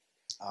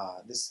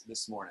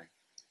this morning.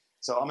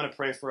 So I'm going to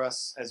pray for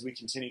us as we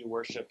continue to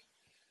worship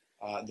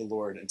the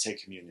Lord and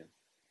take communion.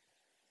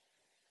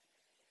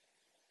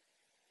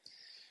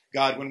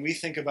 God, when we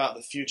think about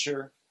the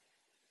future,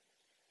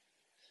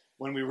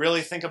 when we really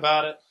think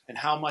about it and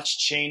how much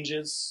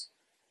changes,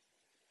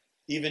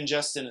 even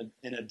just in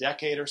a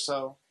decade or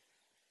so,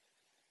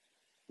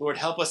 Lord,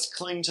 help us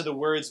cling to the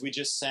words we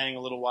just sang a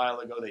little while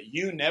ago, that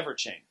you never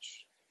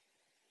change.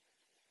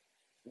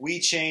 We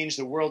change,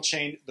 the world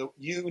changed,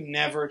 you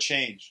never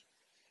change.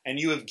 And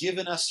you have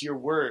given us your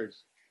word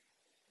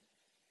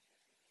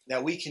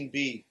that we can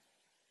be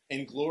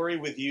in glory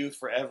with you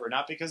forever,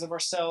 not because of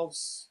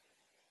ourselves,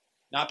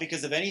 not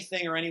because of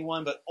anything or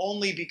anyone, but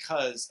only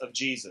because of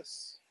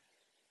Jesus,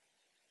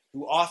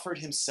 who offered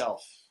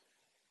himself,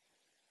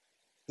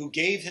 who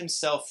gave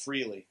himself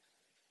freely,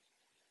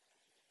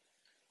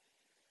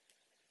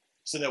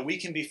 so that we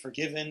can be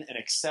forgiven and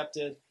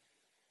accepted,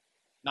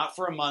 not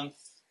for a month,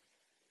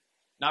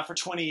 not for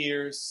 20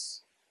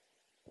 years,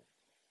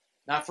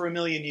 not for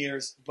 1,000,000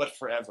 years, but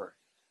forever.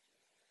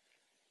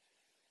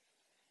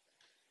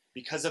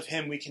 Because of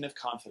him, we can have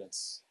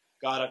confidence.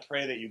 God, I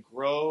pray that you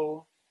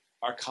grow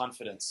our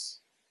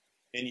confidence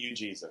in you,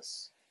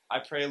 Jesus. I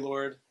pray,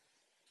 Lord,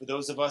 for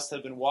those of us that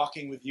have been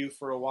walking with you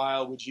for a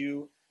while, would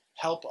you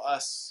help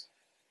us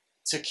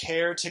to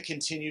care to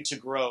continue to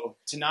grow,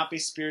 to not be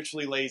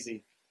spiritually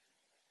lazy,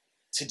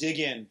 to dig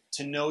in,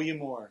 to know you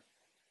more,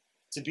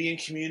 to be in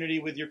community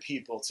with your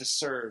people, to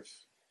serve,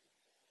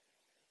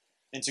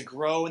 and to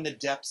grow in the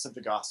depths of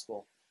the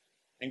gospel.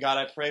 And God,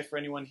 I pray for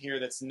anyone here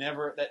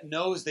that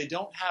knows they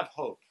don't have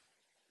hope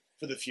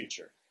for the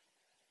future.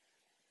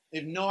 They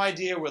have no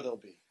idea where they'll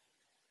be.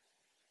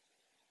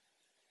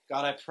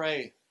 God, I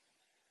pray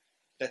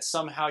that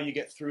somehow you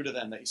get through to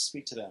them, that you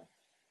speak to them,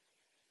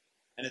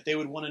 and that they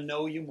would want to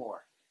know you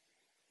more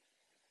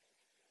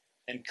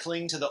and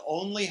cling to the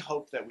only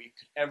hope that we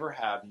could ever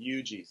have,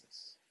 you,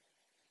 Jesus.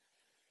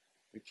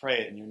 We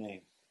pray it in your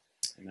name.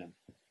 Amen.